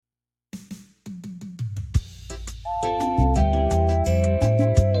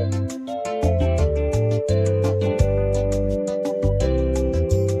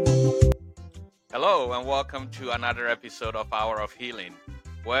and welcome to another episode of Hour of Healing,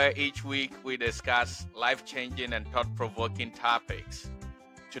 where each week we discuss life-changing and thought-provoking topics.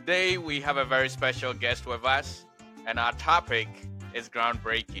 Today we have a very special guest with us, and our topic is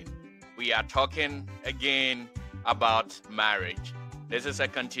groundbreaking. We are talking again about marriage. This is a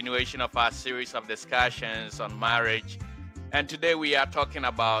continuation of our series of discussions on marriage, and today we are talking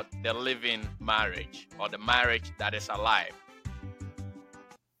about the living marriage, or the marriage that is alive.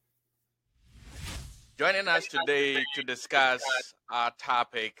 Joining us today to discuss our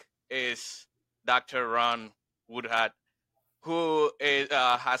topic is Dr. Ron Woodard, who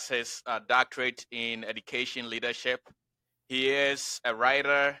has his doctorate in education leadership. He is a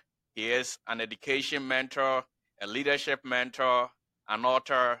writer, he is an education mentor, a leadership mentor, an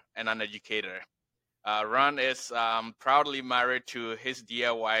author, and an educator. Ron is proudly married to his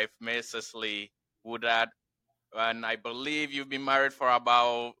dear wife, Mrs. Lee Woodard, and I believe you've been married for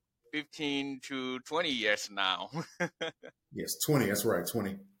about 15 to 20 years now. Yes, 20. That's right,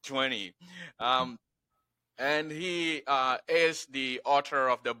 20. 20. And he is the author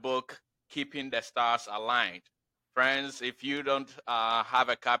of the book, Keeping the Stars Aligned. Friends, if you don't have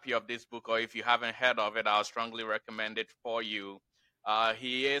a copy of this book, or if you haven't heard of it, I'll strongly recommend it for you.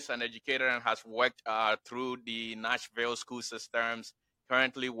 He is an educator and has worked through the Nashville school systems,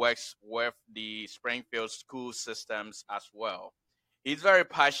 currently works with the Springfield school systems as well. He's very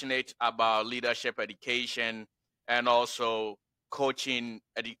passionate about leadership education and also coaching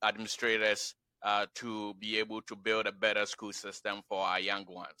administrators to be able to build a better school system for our young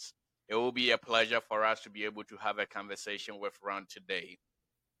ones. It will be a pleasure for us to be able to have a conversation with Ron today.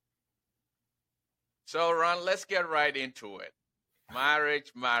 So, Ron, let's get right into it.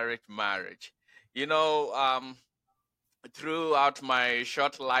 Marriage. You know, throughout my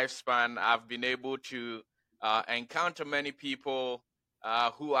short lifespan, I've been able to encounter many people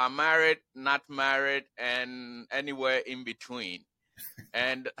who are married, not married, and anywhere in between.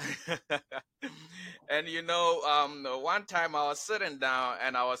 And and you know, one time I was sitting down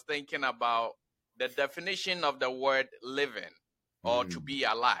and I was thinking about the definition of the word living or to be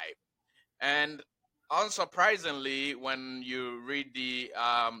alive. And unsurprisingly, when you read the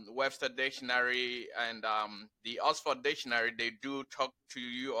Webster Dictionary and the Oxford Dictionary, they do talk to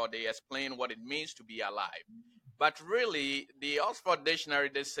you, or they explain what it means to be alive. But really, the Oxford Dictionary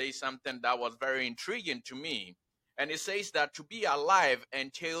did say something that was very intriguing to me. And it says that to be alive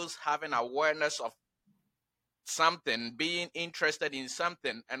entails having awareness of something, being interested in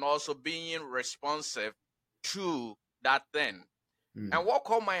something, and also being responsive to that thing. And what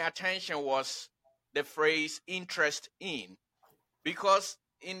caught my attention was the phrase interest in, because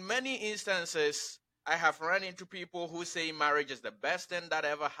in many instances, I have run into people who say marriage is the best thing that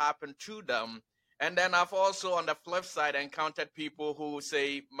ever happened to them. And then I've also, on the flip side, encountered people who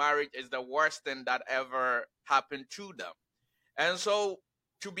say marriage is the worst thing that ever happened to them. And so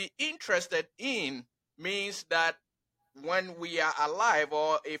to be interested in means that when we are alive,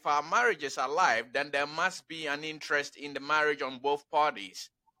 or if our marriage is alive, then there must be an interest in the marriage on both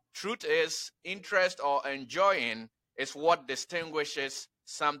parties. Truth is, interest or enjoying is what distinguishes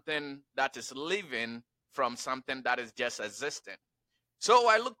something that is living from something that is just existing. So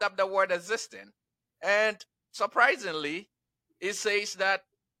I looked up the word existing, and surprisingly, it says that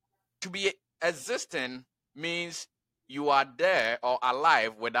to be existing means you are there or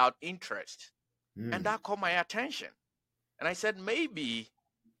alive without interest. And that caught my attention. And I said, maybe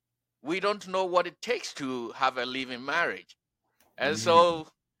we don't know what it takes to have a living marriage. And so,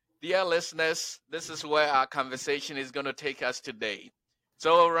 dear listeners, this is where our conversation is going to take us today.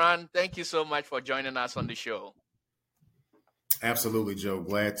 So, Ron, thank you so much for joining us on the show. Absolutely, Joe.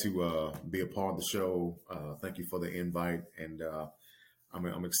 Glad to be a part of the show. Thank you for the invite. And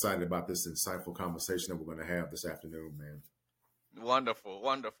I'm excited about this insightful conversation that we're going to have this afternoon, man. Wonderful.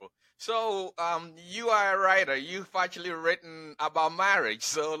 So, you are a writer. You've actually written about marriage.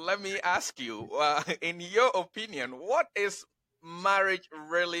 So let me ask you, in your opinion, what is marriage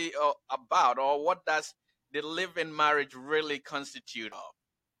really about, or what does the living marriage really constitute of?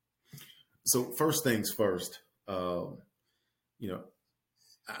 So first things first, I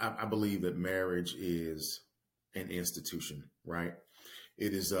believe that marriage is an institution, right?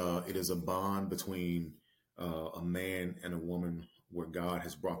 It is a bond between a man and a woman, where God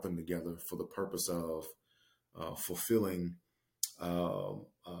has brought them together for the purpose of fulfilling a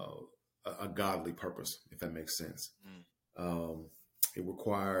godly purpose, if that makes sense. It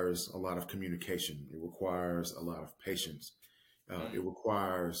requires a lot of communication. It requires a lot of patience. It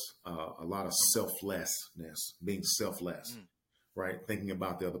requires a lot of selflessness, being selfless, right? Thinking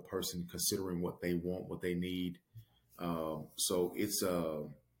about the other person, considering what they want, what they need. So it's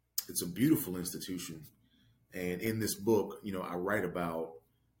it's a beautiful institution. And in this book, I write about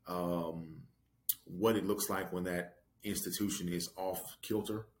um, what it looks like when that institution is off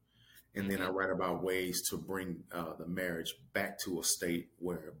kilter. And then I Hmm. write about ways to bring the marriage back to a state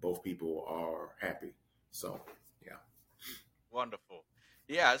where both people are happy. So, yeah. Wonderful.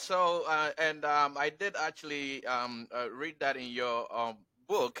 Yeah. So, and I did actually read that in your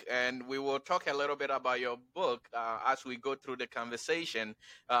book, and we will talk a little bit about your book as we go through the conversation,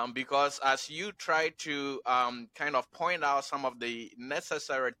 because as you try to kind of point out some of the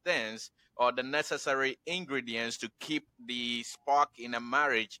necessary things or the necessary ingredients to keep the spark in a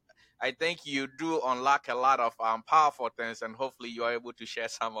marriage, I think you do unlock a lot of powerful things, and hopefully you are able to share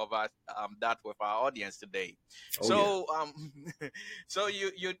some of that with our audience today. Oh, yeah. So, so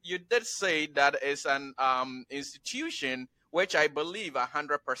you did say that it's an institution which I believe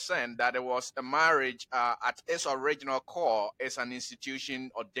 100% that it was a marriage at its original core is an institution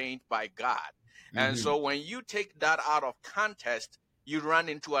ordained by God. And Hmm. so when you take that out of context, you run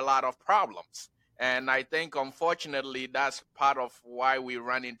into a lot of problems. And I think unfortunately that's part of why we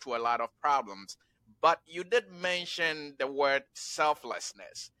run into a lot of problems. But you did mention the word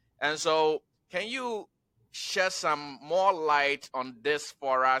selflessness. And so can you shed some more light on this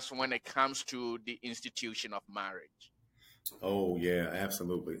for us when it comes to the institution of marriage? Oh, yeah,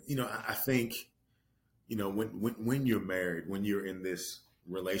 absolutely. I think, when you're married, when you're in this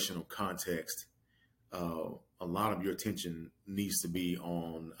relational context, uh, a lot of your attention needs to be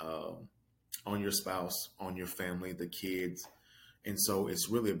on your spouse, on your family, the kids, and so it's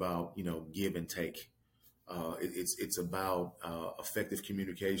really about give and take. It's about effective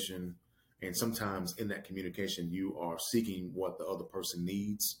communication, and sometimes in that communication, you are seeking what the other person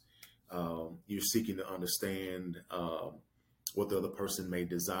needs. You're seeking to understand what the other person may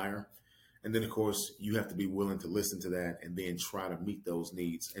desire, and then of course you have to be willing to listen to that and then try to meet those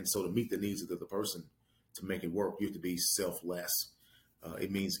needs. And so to meet the needs of the other person, to make it work, you have to be selfless.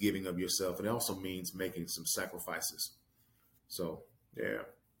 It means giving of yourself, and it also means making some sacrifices. So, yeah.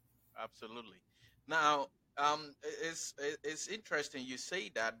 Absolutely. Now, it's interesting you say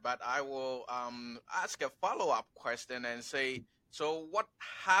that, but I will ask a follow up question and say, so what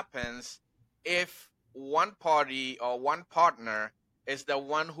happens if one party or one partner is the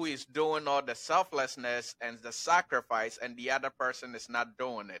one who is doing all the selflessness and the sacrifice, and the other person is not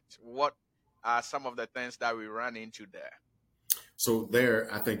doing it? What are some of the things that we run into there? So there,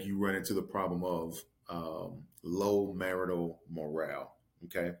 I think you run into the problem of low marital morale.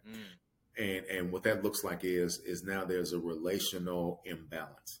 Okay, Mm, and what that looks like is now there's a relational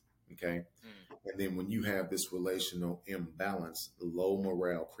imbalance. Okay, mm, and then when you have this relational imbalance, low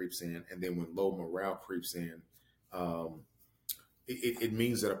morale creeps in, and then when low morale creeps in, um, it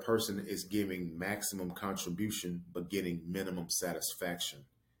means that a person is giving maximum contribution but getting minimum satisfaction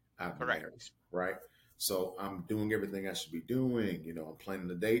out of the correct. marriage, right? So I'm doing everything I should be doing. I'm planning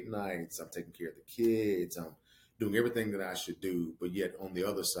the date nights. I'm taking care of the kids. I'm doing everything that I should do. But yet on the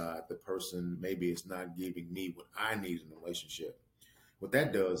other side, the person maybe is not giving me what I need in a relationship. What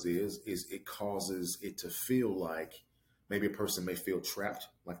that does is it causes it to feel like maybe a person may feel trapped,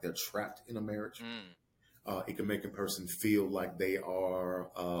 like they're trapped in a marriage. Mm, It can make a person feel like they are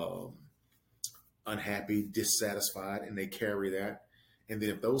unhappy, dissatisfied, and they carry that. And then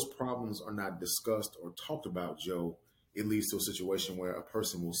if those problems are not discussed or talked about, Joe, it leads to a situation where a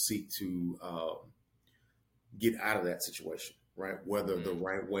person will seek to get out of that situation, right? Whether the mm,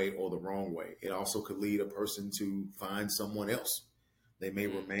 right way or the wrong way. It also could lead a person to find someone else. They may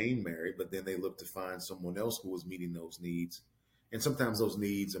mm, remain married, but then they look to find someone else who is meeting those needs. And sometimes those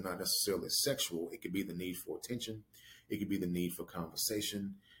needs are not necessarily sexual. It could be the need for attention. It could be the need for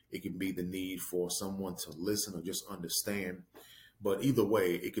conversation. It could be the need for someone to listen or just understand. But either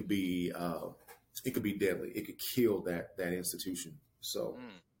way, it could be deadly. It could kill that institution. So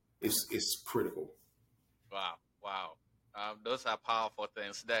mm. it's critical. Wow, wow. Those are powerful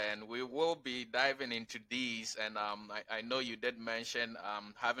things there, and we will be diving into these. And I know you did mention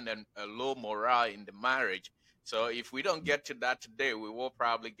having a low morale in the marriage. So if we don't get to that today, we will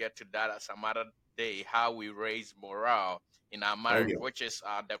probably get to that at some other day. How we raise morale in our Oh marriage, yeah. which is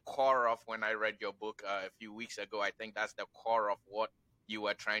the core of when I read your book a few weeks ago. I think that's the core of what you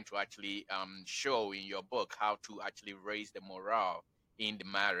were trying to actually show in your book, how to actually raise the morale in the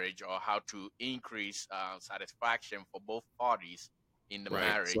marriage, or how to increase satisfaction for both parties in the Right.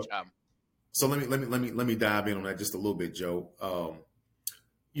 marriage. So let me dive in on that just a little bit, Joe.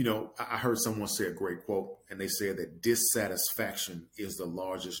 I heard someone say a great quote, and they said that dissatisfaction is the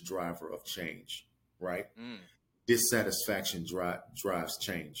largest driver of change. Right? Mm, Dissatisfaction drives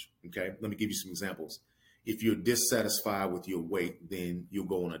change. Okay. Let me give you some examples. If you're dissatisfied with your weight, then you'll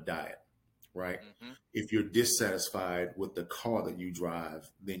go on a diet, right? Mm-hmm. If you're dissatisfied with the car that you drive,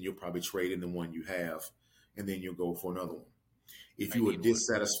 then you'll probably trade in the one you have, and then you'll go for another one. If I you are need one.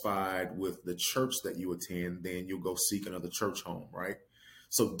 dissatisfied with the church that you attend, then you'll go seek another church home, right?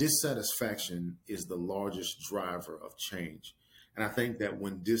 So dissatisfaction is the largest driver of change. And I think that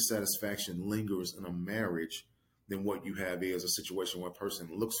when dissatisfaction lingers in a marriage, then what you have is a situation where a person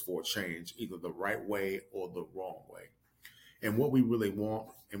looks for change, either the right way or the wrong way. And what we really want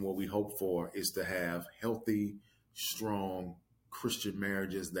and what we hope for is to have healthy, strong Christian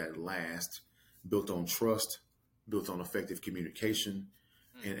marriages that last, built on trust, built on effective communication,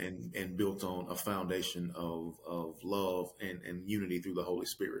 Mm. and built on a foundation of love and unity through the Holy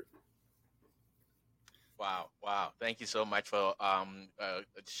Spirit. Wow, wow. Thank you so much for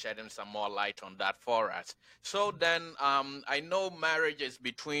shedding some more light on that for us. So then, I know marriage is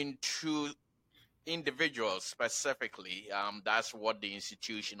between two individuals specifically. That's what the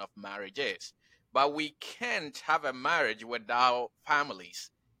institution of marriage is. But we can't have a marriage without families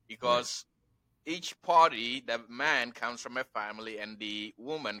Right. because each party, the man comes from a family and the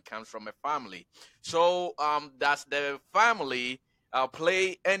woman comes from a family. So, does the family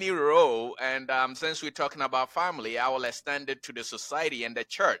play any role? And since we're talking about family, I will extend it to the society and the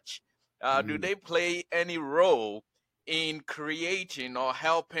church. Do Mm. they play any role in creating or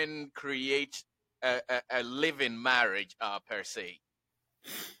helping create a living marriage per se?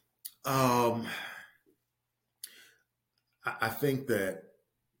 Um, I think that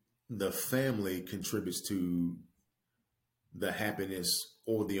the family contributes to the happiness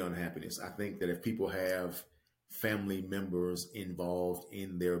or the unhappiness. I think that if people have family members involved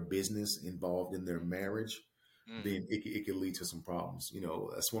in their business, involved in their marriage, Mm, then it could lead to some problems. You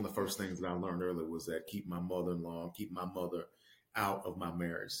know, that's one of the first things that I learned earlier was that keep my mother-in-law, keep my mother out of my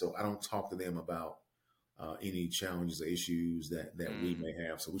marriage. So I don't talk to them about any challenges or issues that we mm, may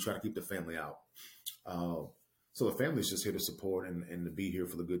have. So we try to keep the family out. Uh, so the family is just here to support and to be here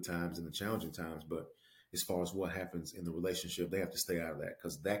for the good times and the challenging times. But as far as what happens in the relationship, they have to stay out of that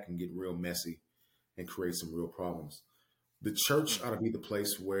because that can get real messy and create some real problems. The church mm, ought to be the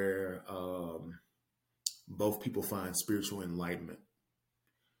place where both people find spiritual enlightenment.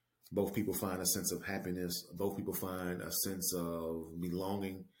 Both people find a sense of happiness. Both people find a sense of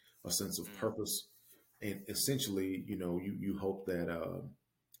belonging, a sense of mm. purpose. And essentially, you hope that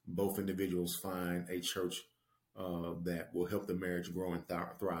both individuals find a church that will help the marriage grow and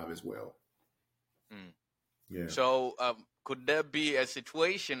thrive as well. Mm. Yeah. So, could there be a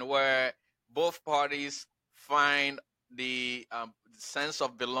situation where both parties find the sense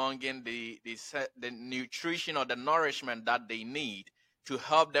of belonging, the nutrition or the nourishment that they need to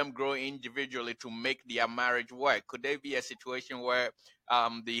help them grow individually to make their marriage work? Could there be a situation where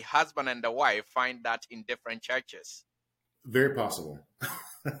the husband and the wife find that in different churches? Very possible.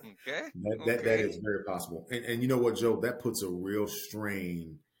 Okay, That okay. is very possible. And you know what, Joe? That puts a real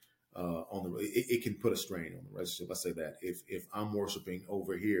strain on the. It can put a strain on the relationship. I say that if I'm worshiping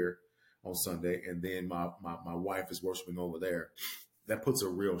over here on Sunday and then my wife is worshiping over there, that puts a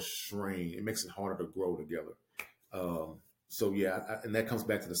real strain. It makes it harder to grow together. Um, so yeah, and that comes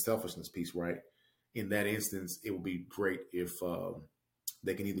back to the selfishness piece, right? In that instance, it would be great if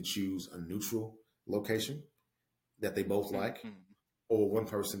they can either choose a neutral location that they both like, Mhm. or one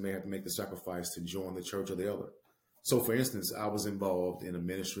person may have to make the sacrifice to join the church or the other. So, for instance, I was involved in a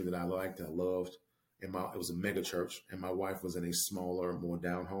ministry that I liked, I loved, and it was a mega church, and my wife was in a smaller, more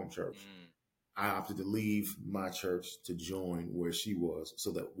down home church. Mm, I opted to leave my church to join where she was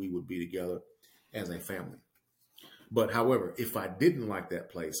so that we would be together as a family. But however, if I didn't like that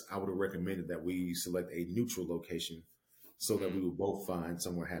place, I would have recommended that we select a neutral location so that we mm, would both find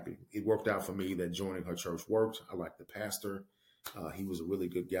somewhere happy. It worked out for me that joining her church worked. I liked the pastor. He was a really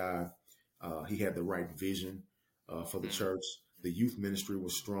good guy. He had the right vision for the mm. church. The youth ministry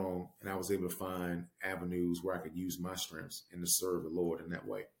was strong, and I was able to find avenues where I could use my strengths and to serve the Lord in that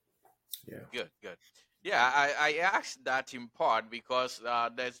way. Yeah. Good, good. Yeah, I asked that in part because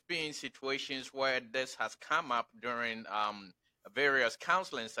there's been situations where this has come up during various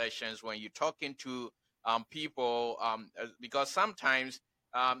counseling sessions when you're talking to people, because sometimes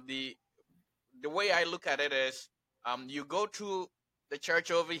the way I look at it is you go to the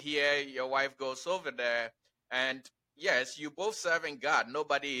church over here, your wife goes over there, and yes, you both serving God.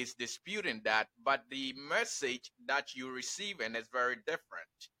 Nobody is disputing that, but the message that you're receiving is very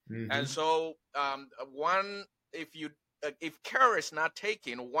different. And Hmm. so, one, if care is not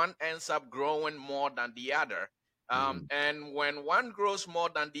taken, one ends up growing more than the other. Hmm. And when one grows more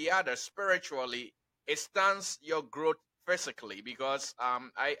than the other spiritually, it stunts your growth physically because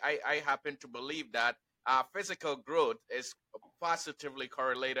I happen to believe that our physical growth is positively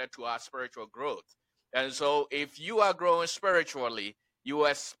correlated to our spiritual growth. And so if you are growing spiritually, you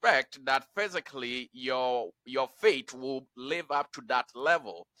expect that physically your faith will live up to that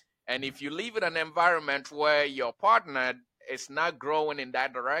level. And if you live in an environment where your partner is not growing in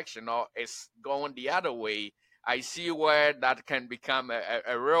that direction or is going the other way, I see where that can become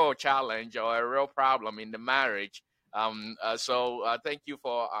a real challenge or a real problem in the marriage. Thank you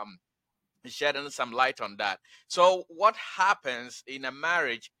for shedding some light on that. So, what happens in a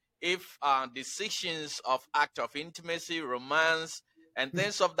marriage if decisions of act of intimacy, romance, and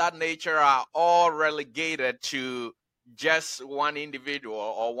things of that nature are all relegated to just one individual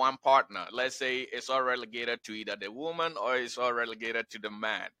or one partner? Let's say it's all relegated to either the woman or it's all relegated to the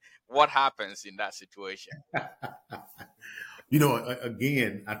man. What happens in that situation?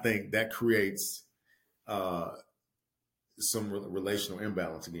 Again, I think that creates uh, some relational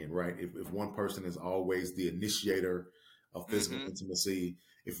imbalance again, right? If one person is always the initiator of physical Mm-hmm. intimacy,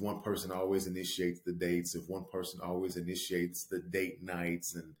 if one person always initiates the dates, if one person always initiates the date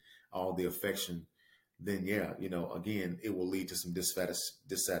nights and all the affection, then yeah, again, it will lead to some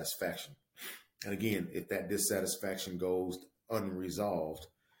dissatisfaction. And again, if that dissatisfaction goes unresolved,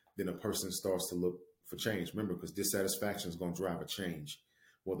 then a person starts to look for change. Remember, because dissatisfaction is going to drive a change,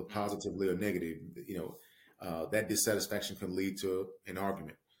 whether positively or negative. That dissatisfaction can lead to an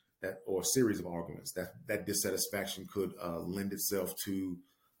argument, or a series of arguments. That dissatisfaction could lend itself to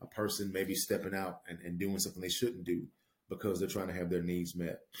a person maybe stepping out and doing something they shouldn't do because they're trying to have their needs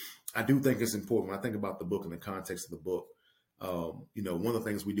met. I do think it's important when I think about the book in the context of the book. One of the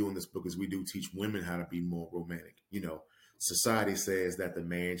things we do in this book is we do teach women how to be more romantic. Society says that the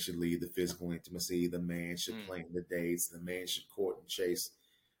man should lead the physical intimacy, the man should plan the dates, the man should court and chase.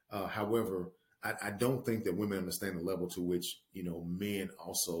 However, I don't think that women understand the level to which, men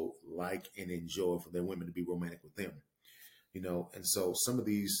also like and enjoy for their women to be romantic with them. And so some of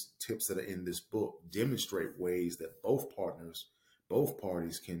these tips that are in this book demonstrate ways that both parties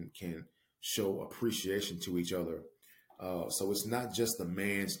can show appreciation to each other. So it's not just the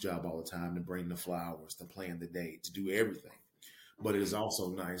man's job all the time to bring the flowers, to plan the date, to do everything. But it is also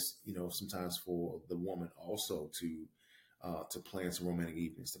nice, sometimes for the woman also to plan some romantic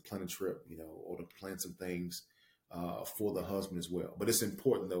evenings, to plan a trip, or to plan some things for the husband as well. But it's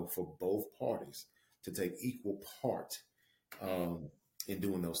important, though, for both parties to take equal part in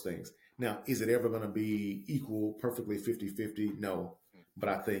doing those things. Now, is it ever going to be equal, perfectly 50-50? No. But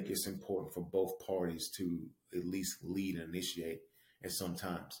I think it's important for both parties to at least lead and initiate at some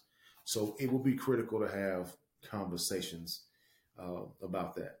times. So it will be critical to have conversations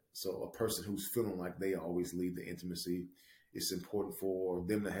about that. So a person who's feeling like they always lead the intimacy, it's important for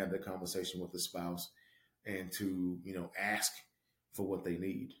them to have that conversation with the spouse and to, ask for what they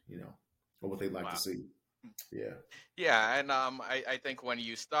need, or what they'd like to Wow. see. Yeah. Yeah, and I think when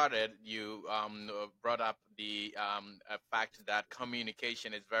you started, you brought up the fact that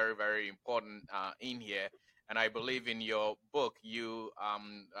communication is very, very important in here. And I believe in your book, you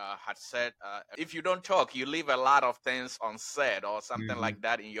had said if you don't talk, you leave a lot of things unsaid or something Mm-hmm. like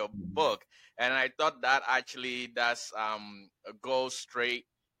that in your Mm-hmm. book. And I thought that actually does go straight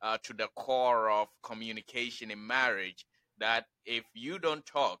to the core of communication in marriage, that if you don't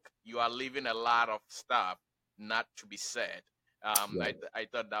talk, you are leaving a lot of stuff not to be said. Right. I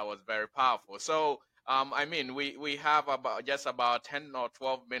thought that was very powerful. So, I mean, we have about just about 10 or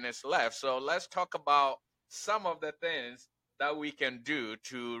 12 minutes left. So let's talk about some of the things that we can do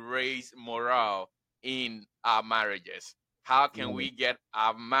to raise morale in our marriages. How can Right. we get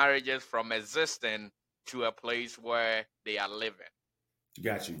our marriages from existing to a place where they are living?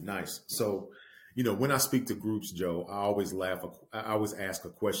 Got you. Nice. So, when I speak to groups, Joe, I always laugh. I always ask a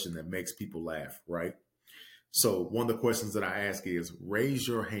question that makes people laugh, right? So one of the questions that I ask is raise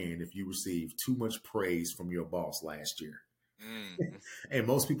your hand if you received too much praise from your boss last year. Mm. And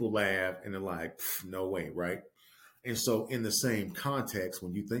most people laugh and they're like, no way, right? And so in the same context,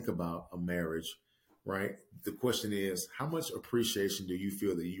 when you think about a marriage, right, the question is, how much appreciation do you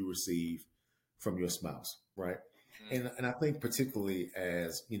feel that you receive from your spouse, right? Mm. And I think particularly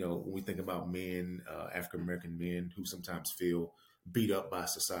as, when we think about men, African American men who sometimes feel beat up by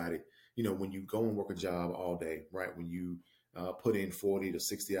society, when you go and work a job all day, right? When you put in 40 to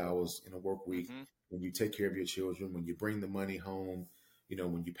 60 hours in a work week, Mm-hmm. when you take care of your children, when you bring the money home,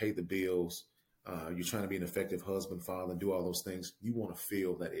 when you pay the bills, you're trying to be an effective husband, father, and do all those things. You want to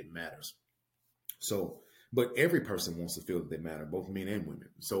feel that it matters. So, but every person wants to feel that they matter, both men and women.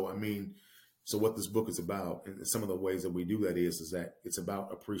 So, I mean, so what this book is about, and some of the ways that we do that is that it's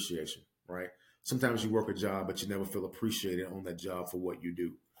about appreciation, right? Sometimes you work a job, but you never feel appreciated on that job for what you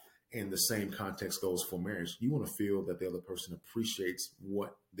do. And the same context goes for marriage. You want to feel that the other person appreciates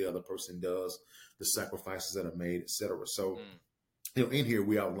what the other person does, the sacrifices that are made, etc. So, Mm. in here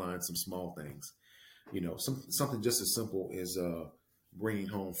we outline some small things. Something just as simple as bringing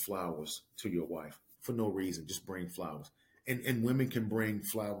home flowers to your wife for no reason. Just bring flowers, and women can bring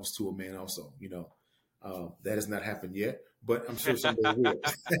flowers to a man also. That has not happened yet, but I'm sure someday it will.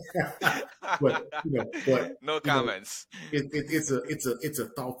 but you know, but No you know, comments. it's a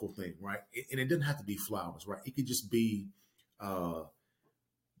thoughtful thing, right? And it doesn't have to be flowers, right? It could just be uh,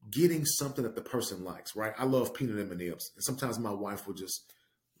 getting something that the person likes, right? I love peanut M&Ms, and sometimes my wife will just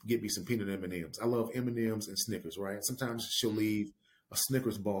get me some peanut M&Ms. I love M&Ms and Snickers, right? Sometimes she'll leave a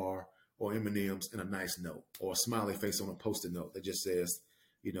Snickers bar or M&Ms in a nice note or a smiley face on a post-it note that just says,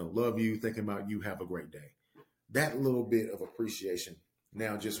 love you, thinking about you, have a great day. That little bit of appreciation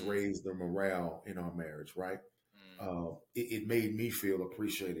now just Mm. raised the morale in our marriage, right? Mm. It made me feel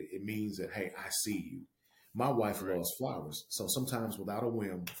appreciated. It means that, hey, I see you. My wife Correct. loves flowers. So sometimes without a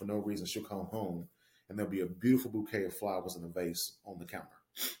whim, for no reason, she'll come home and there'll be a beautiful bouquet of flowers in a vase on the counter.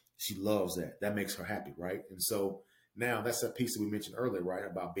 She loves that. That makes her happy, right? And so now that's that piece that we mentioned earlier, right?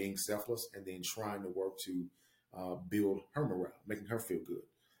 About being selfless and then trying to work to build her morale, making her feel good.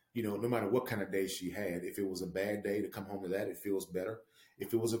 No matter what kind of day she had, if it was a bad day to come home to that, it feels better.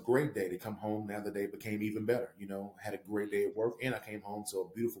 If it was a great day to come home, now the day became even better. Had a great day at work and I came home to a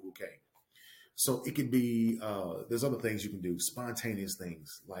beautiful bouquet. So it could be, there's other things you can do, spontaneous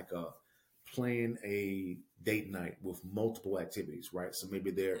things like plan a date night with multiple activities, right? So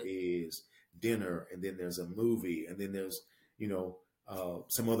maybe there is dinner and then there's a movie and then there's,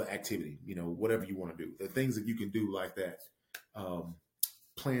 some other activity, whatever you want to do. The things that you can do like that.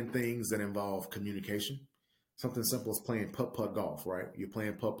 Plan things that involve communication. Something simple as playing putt-putt golf, right? You're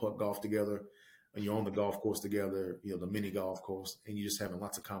playing putt-putt golf together and you're on the golf course together, the mini golf course, and you're just having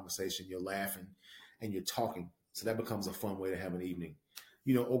lots of conversation. You're laughing and you're talking. So that becomes a fun way to have an evening.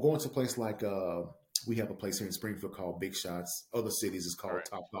 Or going to a place like we have a place here in Springfield called Big Shots. Other cities is called Correct.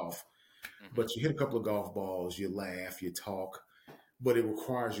 Top Golf. Mm-hmm. But you hit a couple of golf balls, you laugh, you talk, but it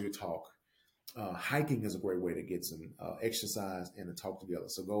requires you to talk. Hiking is a great way to get some exercise and to talk together.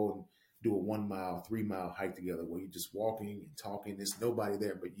 So go and do a 1 mile, 3 mile hike together where you're just walking and talking. There's nobody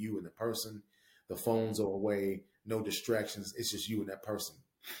there but you and the person. The phones are away, no distractions. It's just you and that person.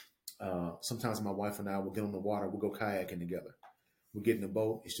 Sometimes my wife and I will get on the water. We'll go kayaking together. We'll get in the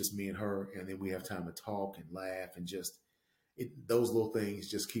boat. It's just me and her. And then we have time to talk and laugh and just those little things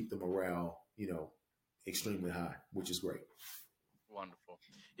just keep the morale, extremely high, which is great. Wonderful.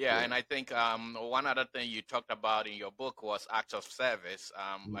 Yeah, Yeah. and I think one other thing you talked about in your book was acts of service,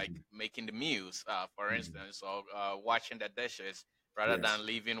 like Mm-hmm. making the meals, for Mm-hmm. instance, or washing the dishes, rather Yes. than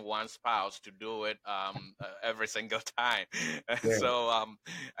leaving one spouse to do it every single time. Yeah. So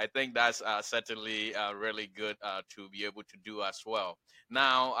I think that's certainly really good to be able to do as well.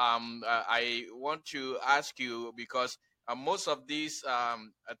 Now, I want to ask you because most of these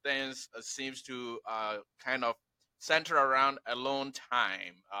things seems to kind of center around alone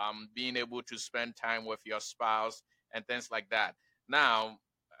time, being able to spend time with your spouse and things like that. Now,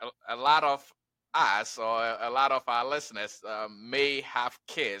 a lot of us or a lot of our listeners may have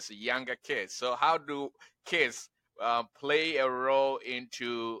kids, younger kids. So, how do kids play a role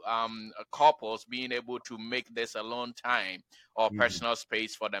into couples being able to make this alone time or Mm-hmm. personal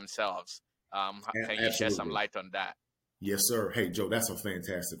space for themselves? Can you share some Absolutely. light on that? Yes, sir. Hey, Joe, that's a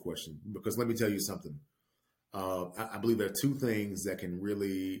fantastic question because let me tell you something. I believe there are two things that can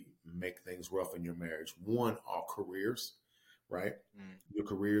really make things rough in your marriage. One are careers, right? Mm. Your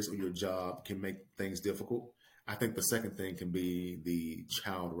careers or your job can make things difficult. I think the second thing can be the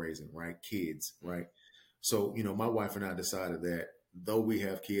child raising, right? Kids, Mm. right? So, my wife and I decided that though we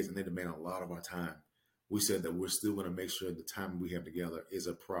have kids and they demand a lot of our time, we said that we're still going to make sure the time we have together is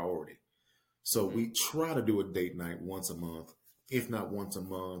a priority. So Mm. we try to do a date night once a month. If not once a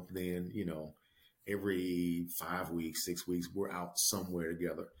month, then, every 5 weeks, 6 weeks, we're out somewhere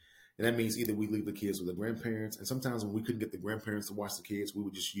together. And that means either we leave the kids with the grandparents, and sometimes when we couldn't get the grandparents to watch the kids, we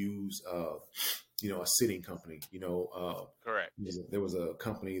would just use, a sitting company. Correct. There was a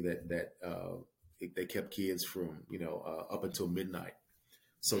company that they kept kids from, up until midnight.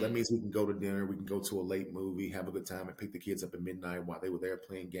 So that Mm. means we can go to dinner, we can go to a late movie, have a good time, and pick the kids up at midnight while they were there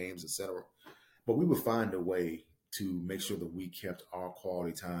playing games, etc. But we would find a way to make sure that we kept our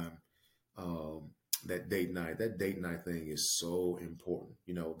quality time. Um, that date night thing is so important.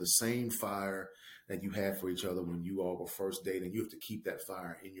 The same fire that you had for each other when you all were first dating, you have to keep that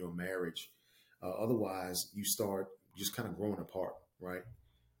fire in your marriage. Otherwise, you start just kind of growing apart, right?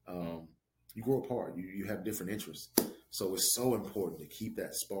 Mm. Um, you grow apart. You have different interests. So it's so important to keep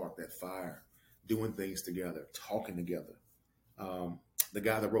that spark, that fire, doing things together, talking together. Um, the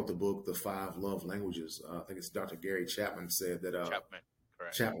guy that wrote the book, The Five Love Languages, I think it's Dr. Gary Chapman, said that, Chapman,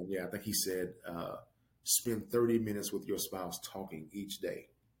 correct. Chapman, yeah, I think he said, spend 30 minutes with your spouse talking each day.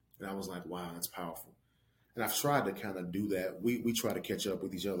 And I was like, wow, that's powerful. And I've tried to kind of do that. We try to catch up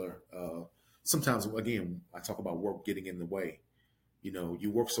with each other. Sometimes, again, I talk about work getting in the way. You know, you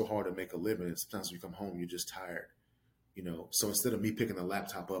work so hard to make a living, and sometimes when you come home, you're just tired. You know, so instead of me picking the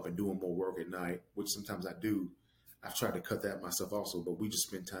laptop up and doing more work at night, which sometimes I do, I've tried to cut that myself also. But we just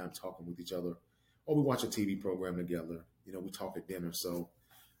spend time talking with each other, or we watch a TV program together. You know, we talk at dinner. So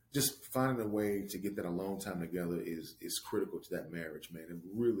just finding a way to get that alone time together is critical to that marriage, man. It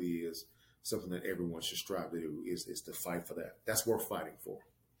really is something that everyone should strive to do. Is to fight for that. That's worth fighting for.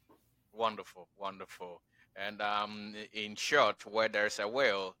 Wonderful, wonderful. And in short, where there's a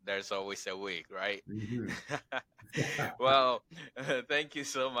will, there's always a way, right? Mm-hmm. Well, thank you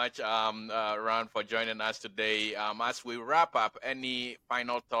so much, Ron, for joining us today. As we wrap up, any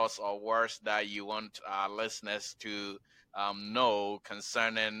final thoughts or words that you want our listeners to know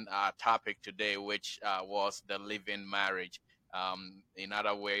concerning our topic today, which was the living marriage? In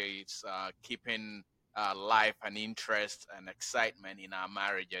other ways, keeping life and interest and excitement in our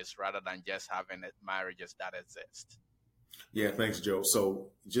marriages rather than just having marriages that exist. Yeah, thanks, Joe. So,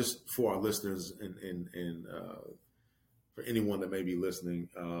 just for our listeners and for anyone that may be listening,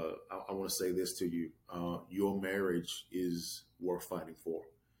 I want to say this to you: your marriage is worth fighting for.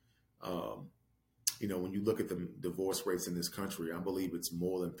 Um, you know, when you look at the divorce rates in this country, I believe it's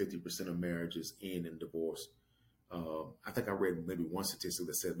more than 50% of marriages end in divorce. I think I read maybe one statistic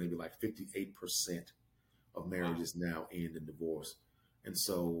that said maybe like 58% of marriages now end in divorce. And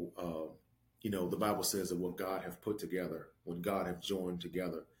so, you know, the Bible says that what God have put together, what God have joined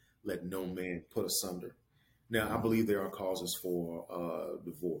together, let no man put asunder. Now, I believe there are causes for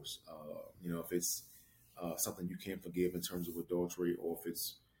divorce. You know, if it's something you can't forgive in terms of adultery, or if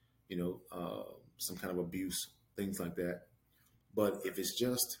it's, you know, some kind of abuse, things like that. But if it's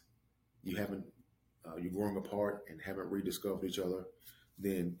just you haven't, you're growing apart and haven't rediscovered each other,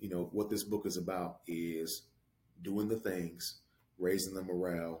 then, you know, what this book is about is doing the things, raising the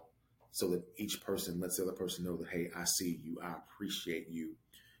morale, so that each person lets the other person know that, hey, I see you, I appreciate you,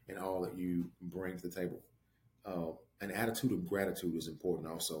 and all that you bring to the table. An attitude of gratitude is important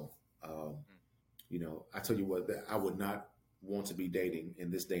also. You know, I tell you what, that I would not want to be dating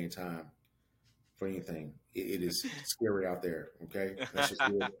in this day and time for anything. It is scary out there. Okay, that's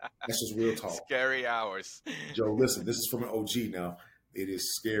just real talk. Scary hours. Joe, listen, this is from an OG now. It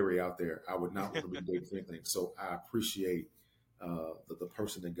is scary out there. I would not want to be dating for anything. So I appreciate the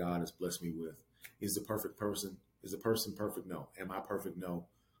person that God has blessed me with. Is the perfect person? Is the person perfect? No. Am I perfect? No.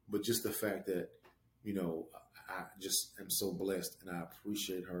 But just the fact that, you know, I just am so blessed, and I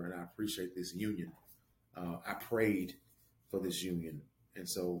appreciate her, and I appreciate this union. I prayed for this union, and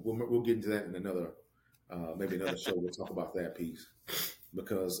so we'll get into that in another maybe another show. We'll talk about that piece,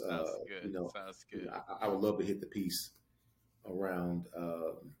 because you know, Sounds good. I would love to hit the piece around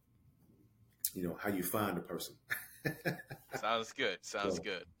you know, how you find a person. Sounds good. Sounds So,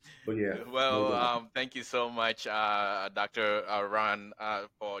 good. but yeah, no Well, doubt. thank you so much, Dr. Ron,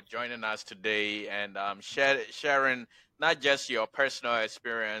 for joining us today and sharing not just your personal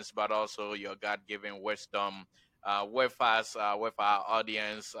experience, but also your God-given wisdom with us, with our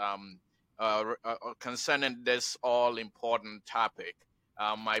audience, concerning this all-important topic.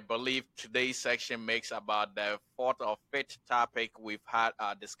 I believe today's section makes about the fourth or fifth topic we've had,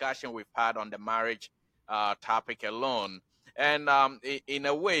 discussion we've had on the marriage topic alone. And in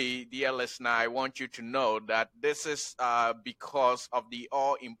a way, dear listener, I want you to know that this is because of the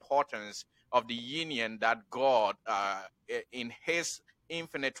all importance of the union that God, in His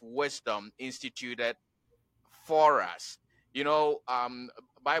infinite wisdom, instituted for us. You know,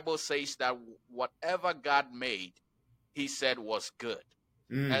 Bible says that whatever God made, He said was good.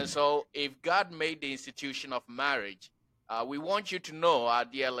 And Mm, so, if God made the institution of marriage, we want you to know, our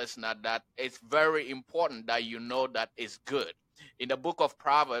dear listener, that it's very important that you know that it's good. In the book of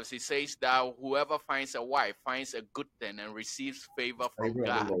Proverbs, it says that whoever finds a wife finds a good thing and receives favor from favor of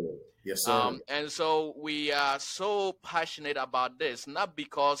the God. Lord. Yes, sir. And so we are so passionate about this, not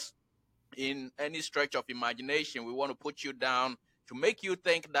because in any stretch of imagination we want to put you down to make you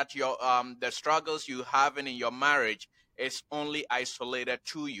think that your the struggles you having in your marriage is only isolated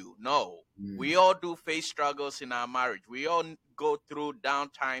to you. No, Mm, we all do face struggles in our marriage. We all go through down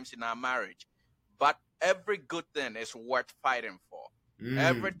times in our marriage, but every good thing is worth fighting for. mm,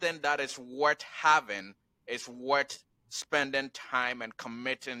 Everything that is worth having is worth spending time and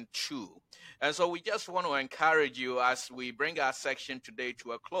committing to. And so we just want to encourage you as we bring our section today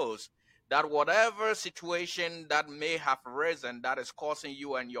to a close, that whatever situation that may have arisen that is causing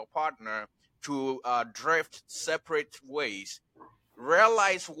you and your partner to drift separate ways,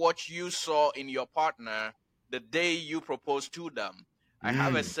 realize what you saw in your partner the day you proposed to them. I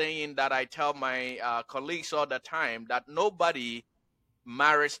have a saying that I tell my colleagues all the time, that nobody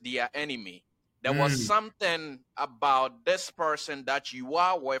marries their enemy. There was something about this person that you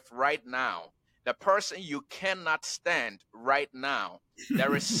are with right now, the person you cannot stand right now.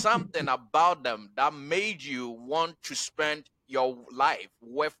 There is something about them that made you want to spend your life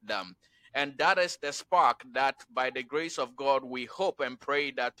with them. And that is the spark that, by the grace of God, we hope and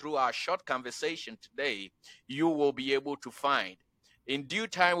pray that through our short conversation today, you will be able to find. In due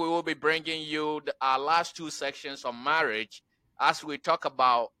time, we will be bringing you our last two sections on marriage, as we talk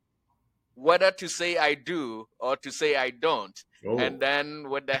about whether to say I do or to say I don't. Oh. And then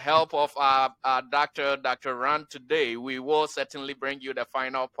with the help of our Dr. Ron today, we will certainly bring you the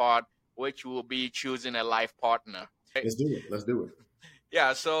final part, which will be choosing a life partner. Let's do it. Let's do it.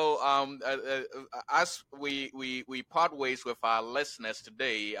 Yeah, so as we part ways with our listeners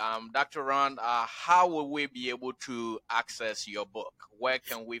today, Dr. Ron, how will we be able to access your book? Where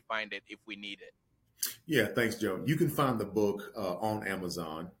can we find it if we need it? Yeah, thanks, Joe. You can find the book on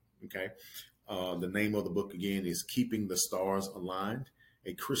Amazon. Okay. The name of the book again is Keeping the Stars Aligned,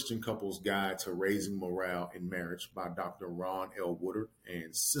 a Christian Couple's Guide to Raising Morale in Marriage by Dr. Ron L. Woodard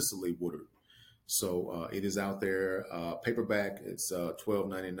and Cicely Woodard. So it is out there, paperback. It's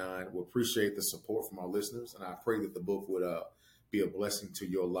 $12.99. We appreciate the support from our listeners, and I pray that the book would be a blessing to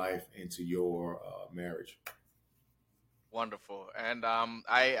your life and to your marriage. Wonderful. And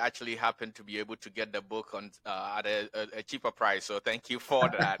I actually happen to be able to get the book on at a cheaper price. So thank you for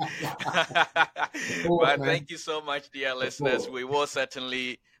that. But thank you so much, dear listeners. We will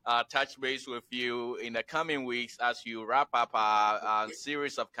certainly touch base with you in the coming weeks as you wrap up our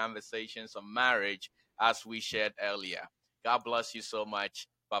series of conversations on marriage, as we shared earlier. God bless you so much.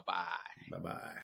 Bye-bye. Bye-bye.